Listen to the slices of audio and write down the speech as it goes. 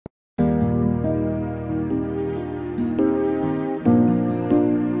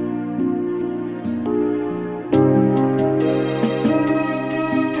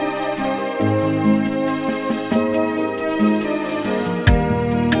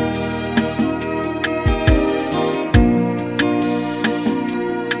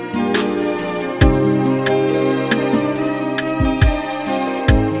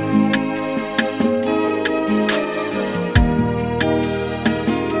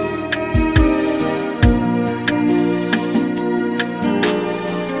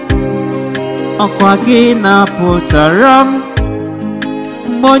ọkwa gị napụtara m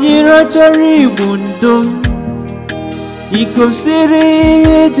mgbe onye iro chọrọ igbu ndụ m. I gosiri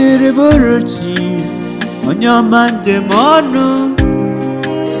ihe jiri bụrụ chi onye ọma njem ọnụ,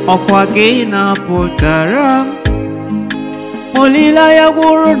 ọkwa gị napụtara m olileanya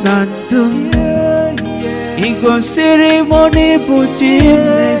gwụrụ na ndụ m. I gosiri m n'ịbụ chi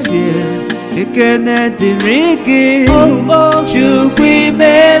n'ezie, ekene dịrị gị Chukwu.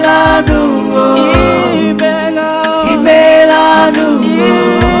 Imeela n'ụwa, imeela n'ụwa,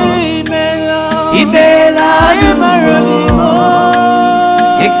 imeela n'ụwa,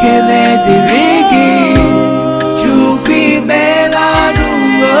 ekele dịrị gị Chukwu. Imeela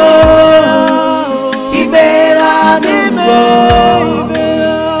n'ụwa, imeela n'ụwa,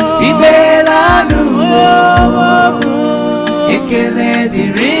 imeela n'ụwa, ekele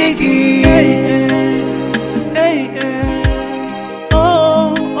dịrị gị.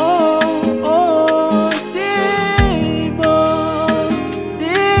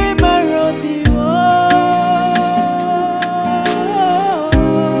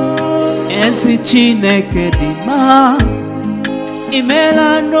 Ezi Chineke dị mma, imeela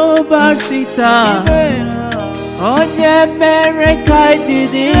n'ụbọchị taa, onye mere ka anyị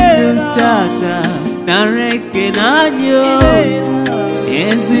dị ndụ tata, nara ekele anyị.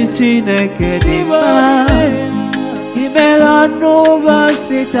 Ezi Chineke dị mma, imeela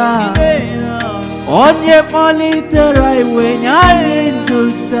n'ụbọchị taa, onye kpọlitere iwe nye anyị ndụ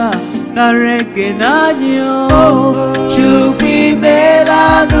taa, nara ekele anyị. Chukwu imeela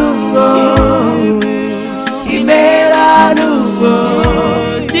n'ụwa, imeela n'ụwa,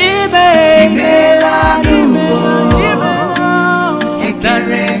 imeela n'ụwa,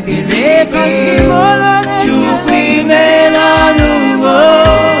 ekele dịrị gị Chukwu. Imeela n'ụwa,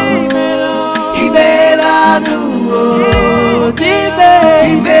 imeela n'ụwa,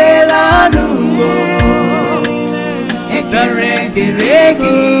 imeela n'ụwa, ekele dịrị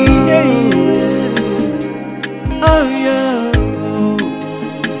gị. Oh yeah,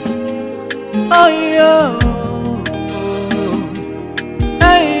 oh yeah,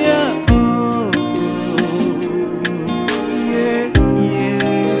 oh yeah,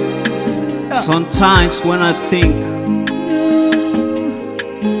 yeah. Sometimes when I think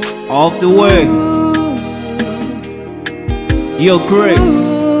of the way your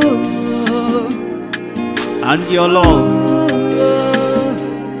grace and your love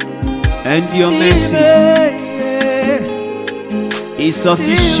and your mercy is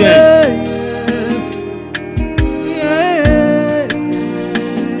sufficient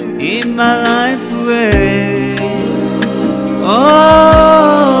in my life.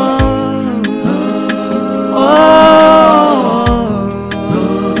 Oh, oh,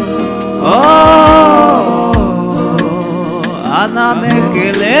 oh, ana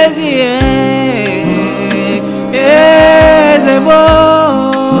mekele gị ezebo.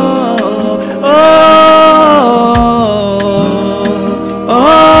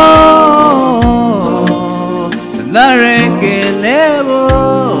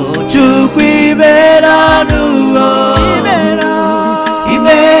 Chukwu imeela n'ụwa,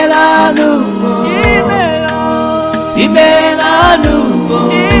 imeela n'ụwa, imeela n'ụwa,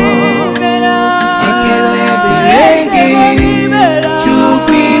 ekele dịrị gị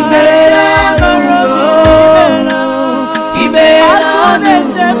Chukwu. Imeela n'ụwa, imeela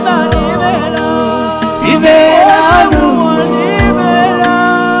n'ụwa, imeela n'ụwa,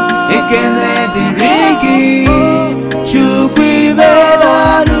 ekele dịrị gị Chukwu. Imeela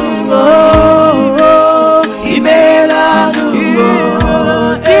n'ụwa, imeela n'ụwa,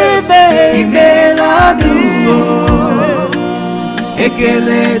 imeela n'ụwa,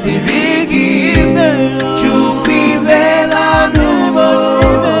 ekele dịrị gị Chukwu. Imeela n'ụwa,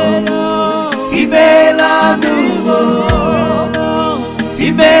 imeela n'ụwa,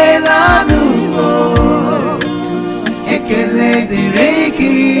 imeela n'ụwa, ekele dịrị gị.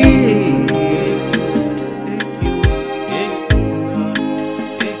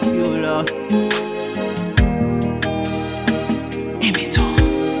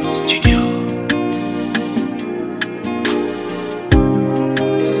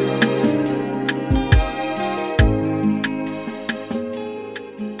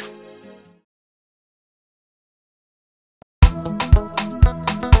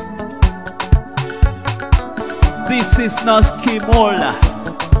 This is not Skimola.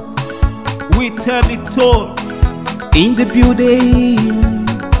 We tell it all in the building.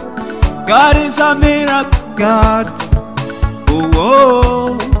 God is a miracle God. Oh,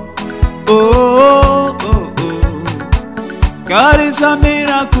 oh, oh, oh, oh. God is a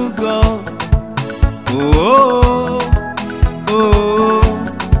miracle God. Oh, oh, oh.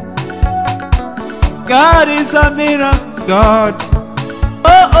 God is a miracle God.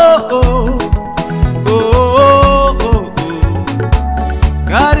 Oh, oh, oh. Oh, oh, oh, oh.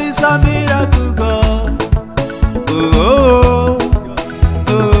 God is a miracle God. Oh, oh,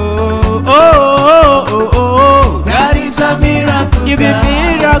 oh, oh, oh, oh, oh. God is a miracle God. You be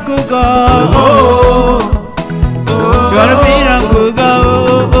miracle God. Oh, oh, oh. You're a miracle God. Oh,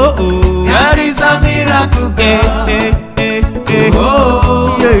 oh, oh. God is a miracle God. Eh, eh, eh, eh.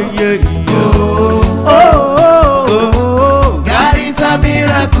 Oh, yeah, yeah, yeah. Oh, oh, oh, oh. God is a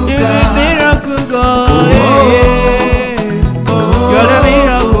miracle God. You be miracle God. You're a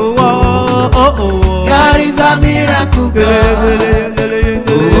miracle. Oh, oh, oh. God is a miracle God.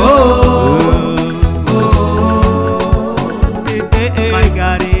 My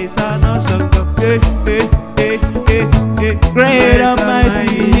God is an awesome God. Great and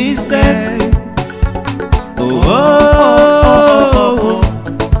mighty is there. Oh, oh, oh,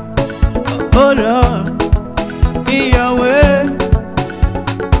 oh, oh, Lord, Yahweh,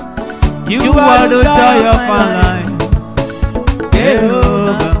 you are the joy of my life.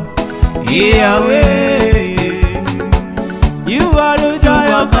 Jehovah, Yahweh, you are the joy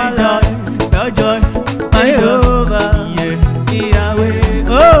of my life. The joy, Jehovah, Yahweh.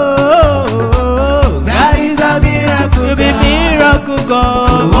 Oh, God is a miracle. You be miracle God.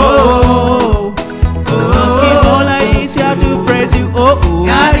 Oh, asking all I is here to praise you. Oh, oh,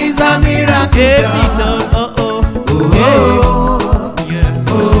 God is a miracle God. Oh, oh, oh, yeah.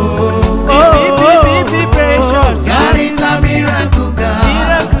 Oh, be precious. God is a miracle God.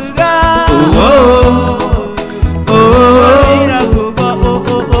 Miracle God. Oh, oh, miracle God. Oh,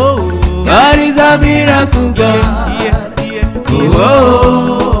 oh, oh, God is a miracle God. Yeah, yeah, yeah. Oh,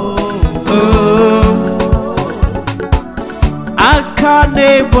 oh, I can't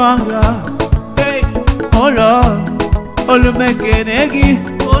name hey, oh Lord, oh make it eggy,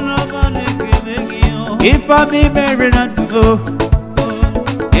 oh no make it eggy. If I be married and go,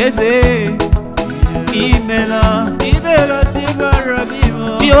 yes, email, tibara bimo,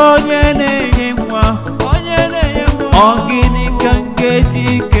 tionye ne ywa, ongini kangeji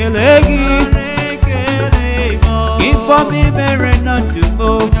kelegi. If I be married and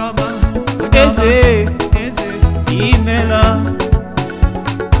go, yes, email.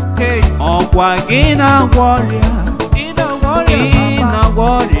 Hey, ọ̀pọ̀ gina warrior,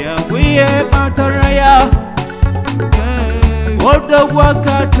 we are Mataraya. Odo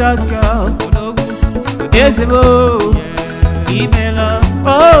wakataka, Ezebo, Imela. Oh,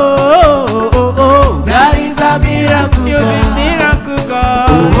 oh, oh, God is a miracle. You be miracle God.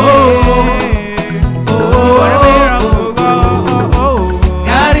 Oh, a miracle God. Oh,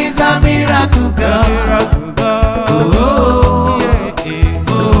 God is a miracle God.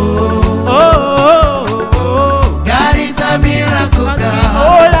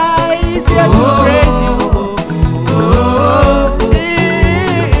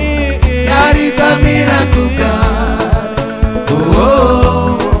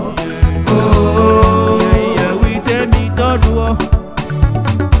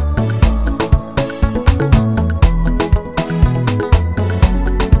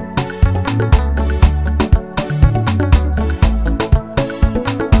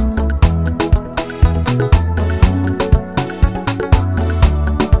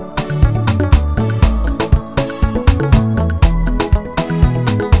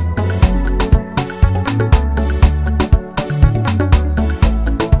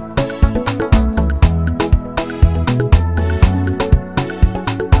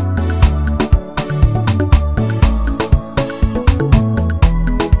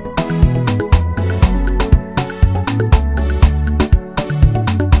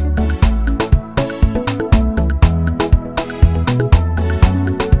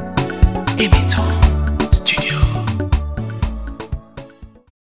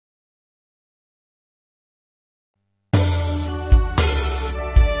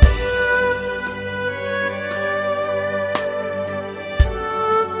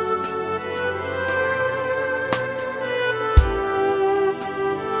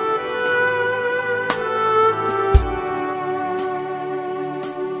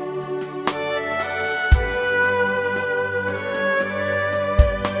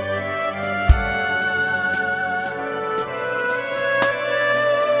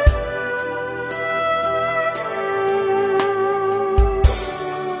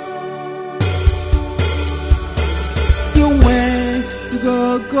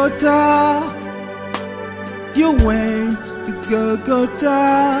 Golgotha, you went to Golgotha,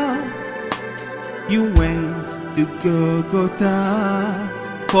 you went to Golgotha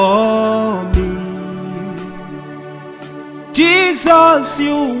for me. Jesus,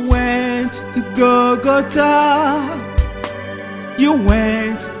 you went to Golgotha. You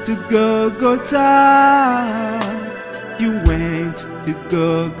went to Golgotha. You went to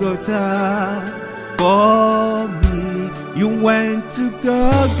Golgotha for me. You went to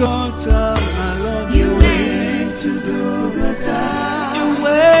Golgotha, my Lord. You went to Golgotha. You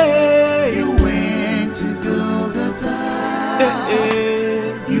went. You went to Golgotha.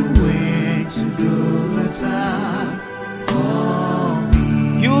 You went to Golgotha for me.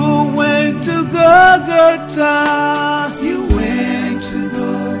 You went to Golgotha. You went to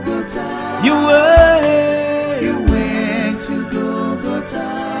Golgotha. You went. You went to Golgotha.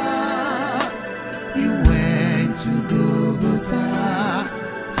 You went to Golgotha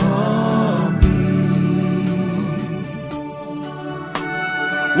for me.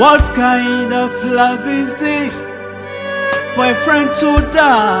 What kind of love is this? For a friend to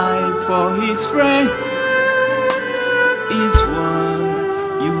die for his friend is what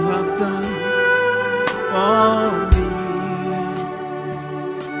you have done for me.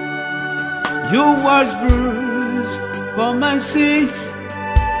 You was bruised for my sins.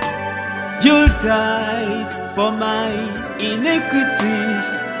 You died for my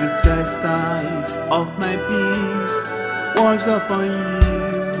iniquities. The chastisement of my peace was upon you.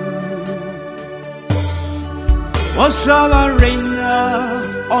 What shall I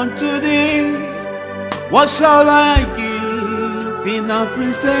render unto thee? What shall I give in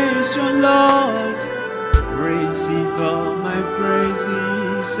appreciation, Lord? Receive all my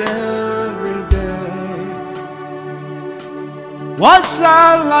praises every day. What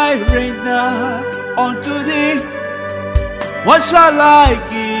shall I render unto thee? What shall I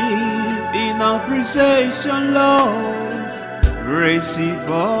give in appreciation, Lord? Receive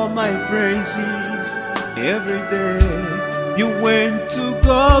all my praises every day. You went to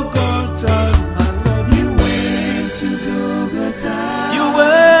Golgotha, my Lord. You went to Golgotha. You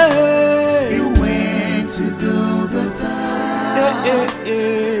went. You went to Golgotha.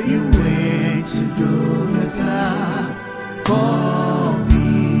 You went to Golgotha for me.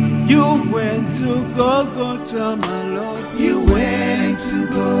 You went to Golgotha, my Lord. You went to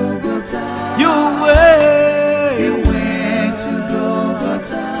Golgotha. You went. You went to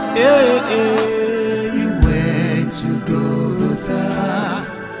Golgotha. You went to Golgotha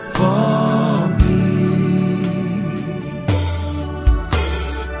for me.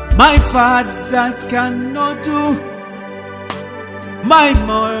 My father cannot do, my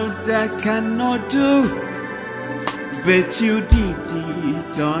mother cannot do, but you did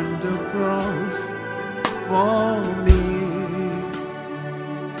it on the cross for me.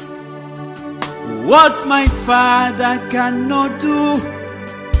 What my father cannot do,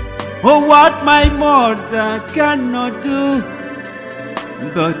 oh, what my mother cannot do,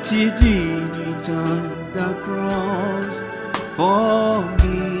 but you did it on the cross for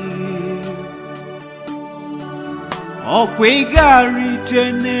me. Okwe gari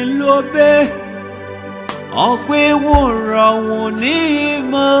chene lobe, okwe wura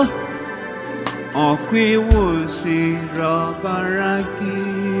wonimo, okwe wo si robaraki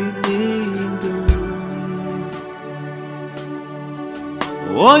nindo.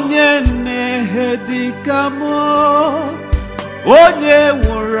 Onye mmehie dịka mụ, onye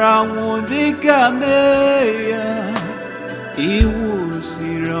nwụrụ anwụ dịka mee ya,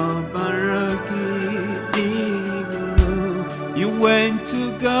 ịwụsịrị ọbara gị n'ime. You went to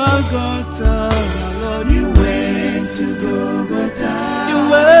Golgotha, Lord. You went to Golgotha. You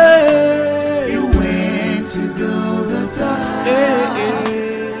went. You went to Golgotha.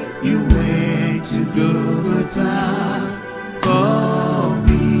 You went to Golgotha for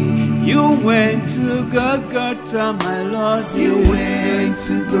me. You went to Golgotha, my Lord. You went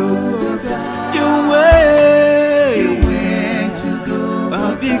to Golgotha. You went. You went to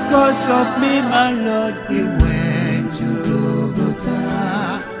Golgotha. Because of me, my Lord. You went to Golgotha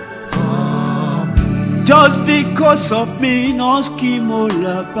for me. Just because of me, no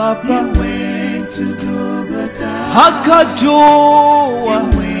skimola, Papa. You went to Golgotha. Hakajoa. You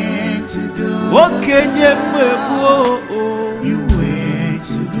went to Golgotha. Okenye mwebo. You went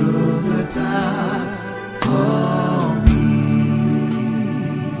to Golgotha for me.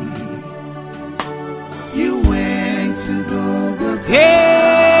 You went to Golgotha. Hey.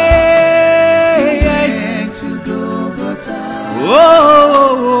 You went to Golgotha.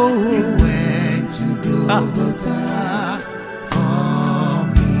 Oh. You went to Golgotha for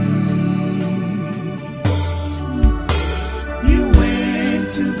me. You went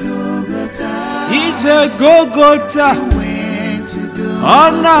to Golgotha. It's a Golgotha. You went to Golgotha.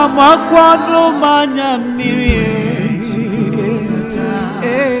 Ona makwano manya miri. You went to Golgotha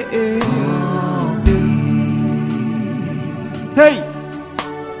for me.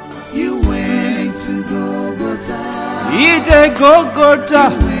 Golgotha,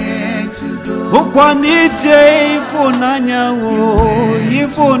 went to Golgotha. ukwanije ifunanya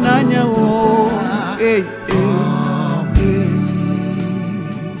wo. Hey,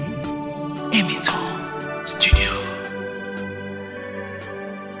 Studio.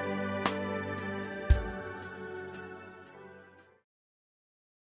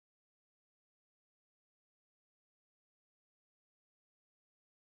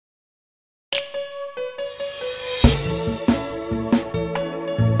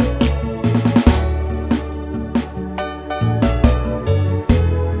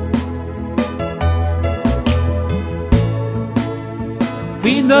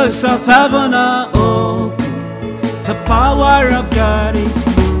 Windows of heaven are open, the power of God is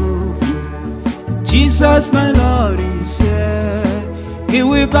moving. Jesus my Lord is here, He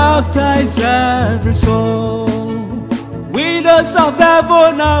will baptize every soul. Windows of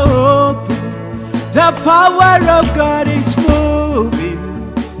heaven are open, the power of God is moving.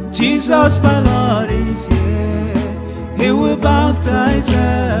 Jesus my Lord is here, He will baptize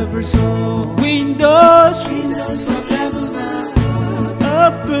every soul. Windows Of heaven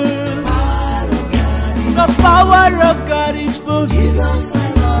open, the power of God is moving. Jesus my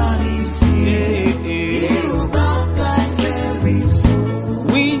Lord is here. He will baptize every soul.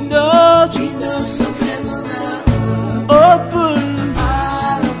 Windows Of heaven open,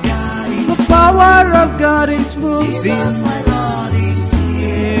 the power of God is moving. Jesus my Lord is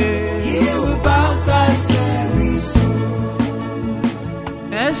here. He will baptize every soul.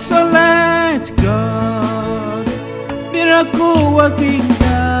 Excellent God, miracle working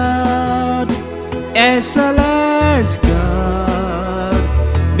God. Excellent God,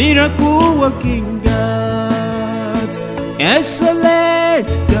 miracle working God. Excellent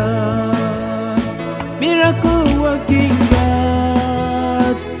God, miracle working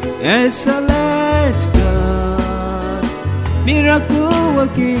God. Excellent God, miracle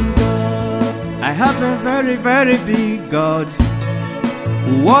working God. I have a very, very big God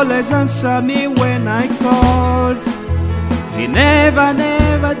who always answer me when I called. He never,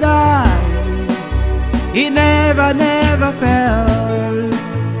 never died. He never, never fell.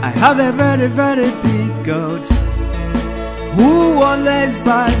 I have a very, very big God who always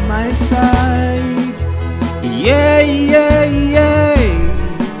by my side. Yeah, yeah, yeah.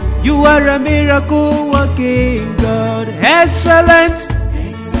 You are a miracle working God. Excellent.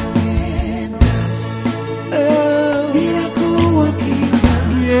 Excellent Oh, miracle working God.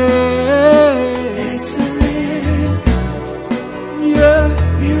 yeah. Excellent God. Yeah.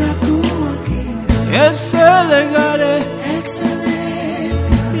 Miracle working God. Excellent God. Excellent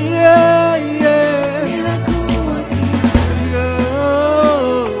God. Yeah, yeah. Miracle working God.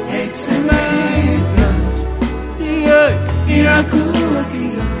 Yeah. Excellent God. Yeah. Miracle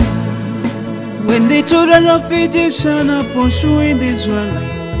working God. When the children of Egyptian are pursuing the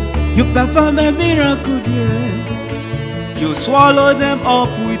Israelites, you perform a miracle there. You swallow them up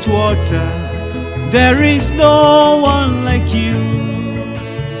with water. There is no one like you.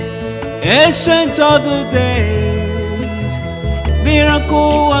 Ancient of the days,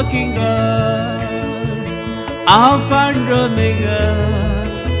 miracle working God, Alpha and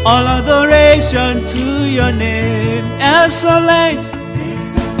Omega, all adoration to your name. Excellent.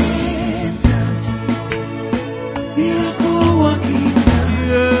 Excellent God. Miracle working God.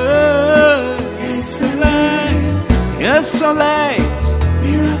 Yeah. Excellent God. Excellent.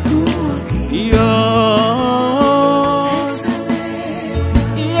 Miracle working God. Yeah. Excellent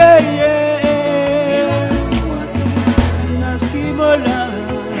God. Yeah, yeah. Miracle working God. Naskimola.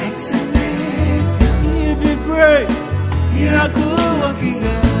 Excellent God. You be praised. Miracle working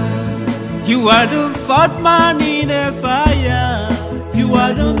God. You are the fourth man in the fire. You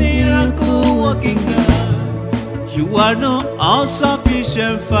are the miracle working God. You are the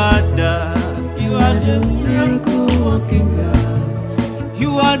all-sufficient Father. You are the miracle working God.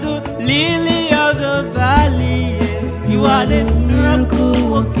 You are the lily of the valley. You are the miracle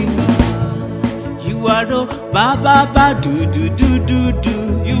working God. You are the ba ba do do do do do.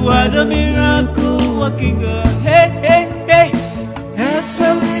 You are the miracle working God. Hey, hey, hey.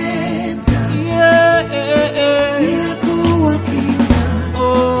 Excellent. Yeah. Miracle working God.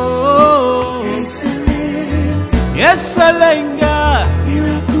 Oh. Excellent God. Excellent God.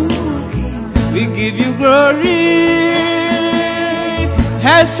 Miracle working God. We give you glory.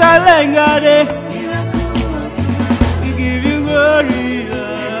 Excellent God. Miracle working God. We give you glory.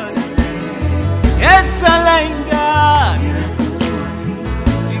 Lord. Excellent God. Miracle working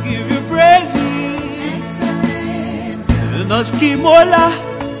God. We give you praises. Excellent God. Noskimola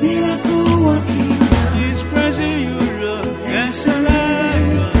Miracle working God. is praising you, Lord.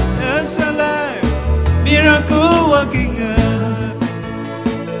 Excellent God. Excellent. Miracle working God.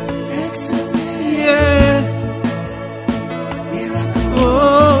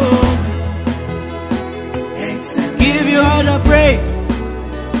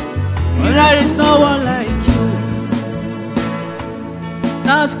 there is no one like you.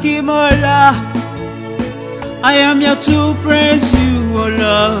 Ask him, oh Lord, I am here to praise you, oh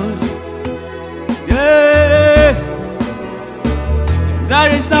Lord. Yeah,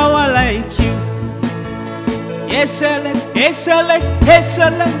 there is no one like you. Excellent, excellent,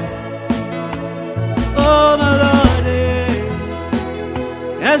 excellent. Oh my Lord,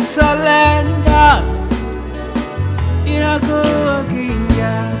 excellent God, miracle working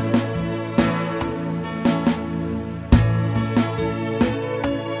God.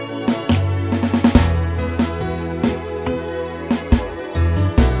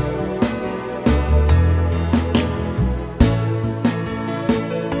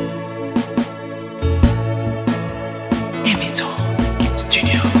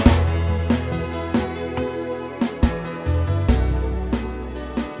 Studio.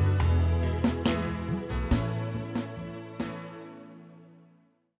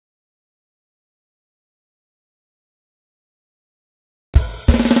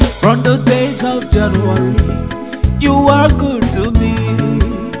 From the days of January, you are good to me.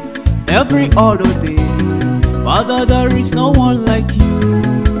 Every other day, Father, there is no one like you.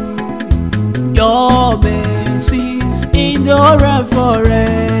 Your mercies endure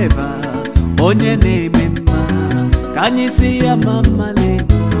forever. Onye nemema, can you see a mama name?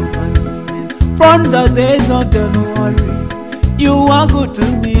 From the days of January, you are good to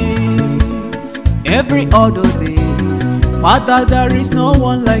me. Every other day, Father, there is no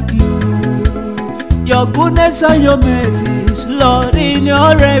one like you. Your goodness and your mercies, Lord, in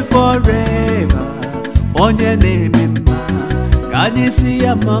your reign forever. Onye nemema, can you see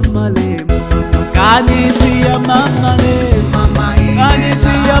a mama name? Can you see a mama name? Can you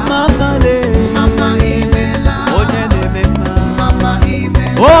see a mama name? Onye nemema,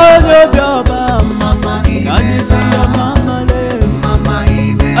 Onye bioba, can you see a mama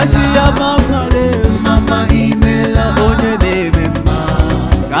name? I see a mama name. Onye nemema,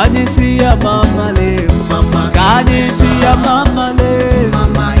 can you see a mama name? Can you see a mama name?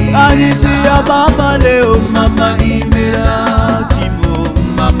 Can you see a mama name? Mama imela, Timo,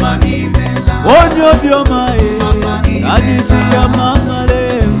 mama imela. Onye bioma, can you see a mama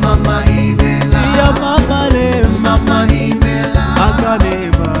name? Mama imela, see a mama name? Mama imela,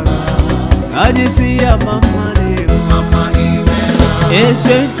 Akaneba, can you see a mama name? Mama imela.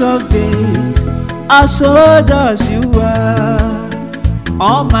 Ancient of days, as old as you are,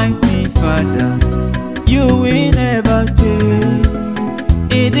 Almighty Father, you will never change.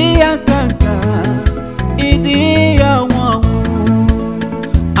 Idi akanka, idi awawu,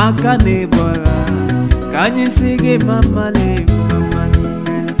 akanebora. Can you sing it, mama name, mama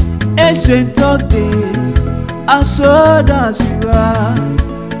name? Ancient of days, as old as you are,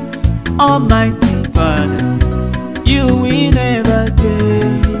 Almighty Father, you will never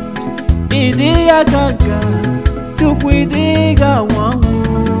change. Idi akanka, tukwidi awawu,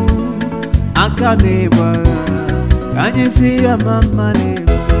 akanebora. Can you see a mama name?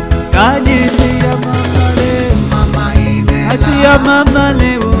 Can you see a mama name? Mama imela. I see a mama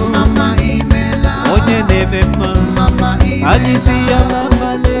name. Mama imela. Onye nemema. Mama imela. Can you see a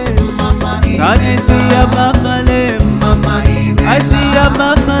mama name? Mama imela. Can you see a mama name? Mama imela. I see a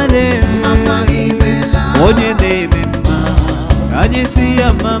mama name. Mama imela. Onye nemema. Can you see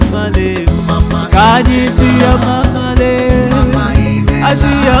a mama name? Mama. Can you see a mama name? Mama imela. I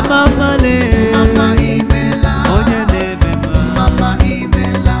see a mama name. Mama imela. Onye nemema. Mama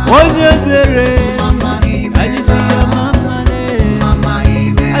imela. Onye bere. Mama imela. I see a mama name. Mama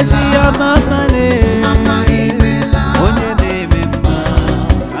imela. I see a mama name. Mama imela. Onye nemema.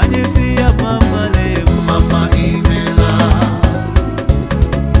 Can you see a mama name? Mama imela.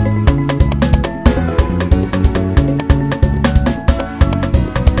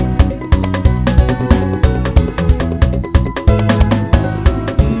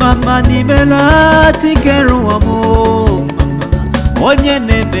 Mama nimela tikeru wamo. Onye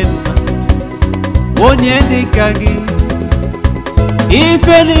nemema, onye dikagi.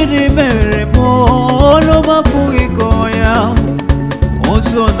 Ife nini mere mo no mapugi koya.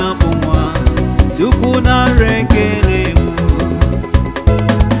 Oso na mwa tuku na regele mo.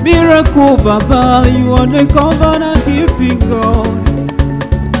 Miracle Baba, you are the covenant keeping God.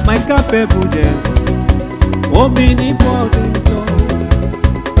 My capable God, omnipotent God.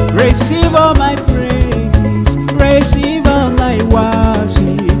 Receive all my praises, receive all my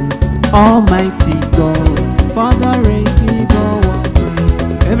worship, Almighty God. Father, receive our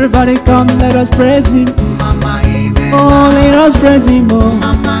praise. Everybody come, let us praise Him. Mama imela. Oh, let us praise Him, oh,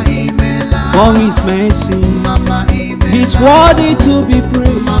 Mama imela. for His mercy. Mama imela. He's worthy to be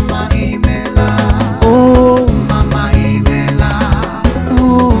praised. Mama imela. Oh, Mama imela.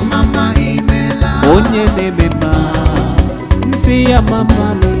 oh, Mama imela. ya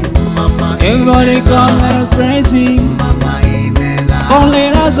mama. Mama Everybody come and praise him. Mama Imela. Come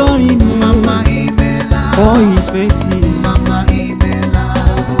let us on him. Mama Imela. For his mercy. Mama Imela.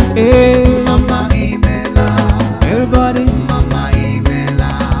 Hey. Mama Imela. Everybody Mama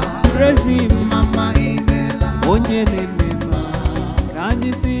Imela. praise him. Mama Imela. Onye ne mema. Can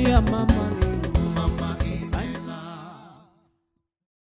you see ya mama?